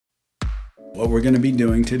What we're going to be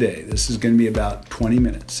doing today, this is going to be about 20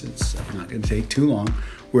 minutes. It's not going to take too long.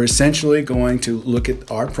 We're essentially going to look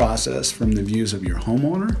at our process from the views of your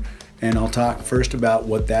homeowner, and I'll talk first about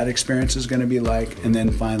what that experience is going to be like, and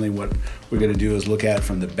then finally what we're going to do is look at it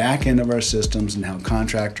from the back end of our systems and how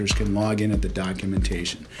contractors can log in at the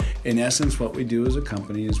documentation. In essence, what we do as a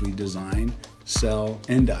company is we design, sell,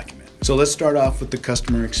 and document. So let's start off with the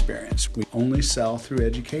customer experience. We only sell through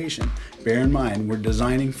education. Bear in mind, we're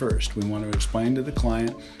designing first. We want to explain to the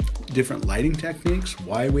client different lighting techniques,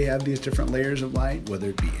 why we have these different layers of light, whether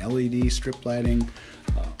it be LED, strip lighting,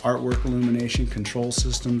 artwork illumination, control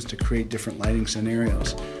systems to create different lighting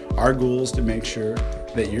scenarios. Our goal is to make sure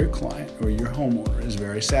that your client or your homeowner is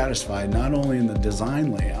very satisfied, not only in the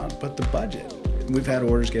design layout, but the budget. We've had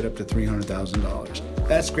orders get up to $300,000.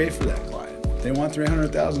 That's great for that client. If they want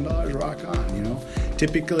 $300,000, rock on, you know.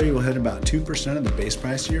 Typically, we'll hit about 2% of the base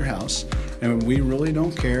price of your house, and we really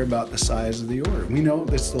don't care about the size of the order. We know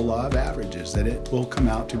it's the law of averages, that it will come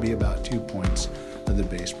out to be about 2 points of the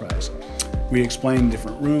base price. We explain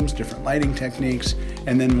different rooms, different lighting techniques,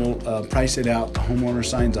 and then we'll price it out. The homeowner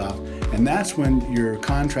signs off, and that's when your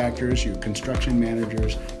contractors, your construction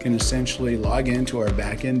managers can essentially log into our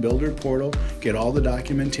back-end builder portal, get all the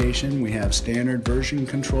documentation. We have standard version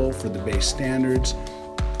control for the base standards.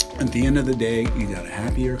 At the end of the day, you got a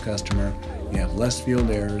happier customer, you have less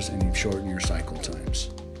field errors, and you've shortened your cycle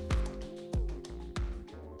times.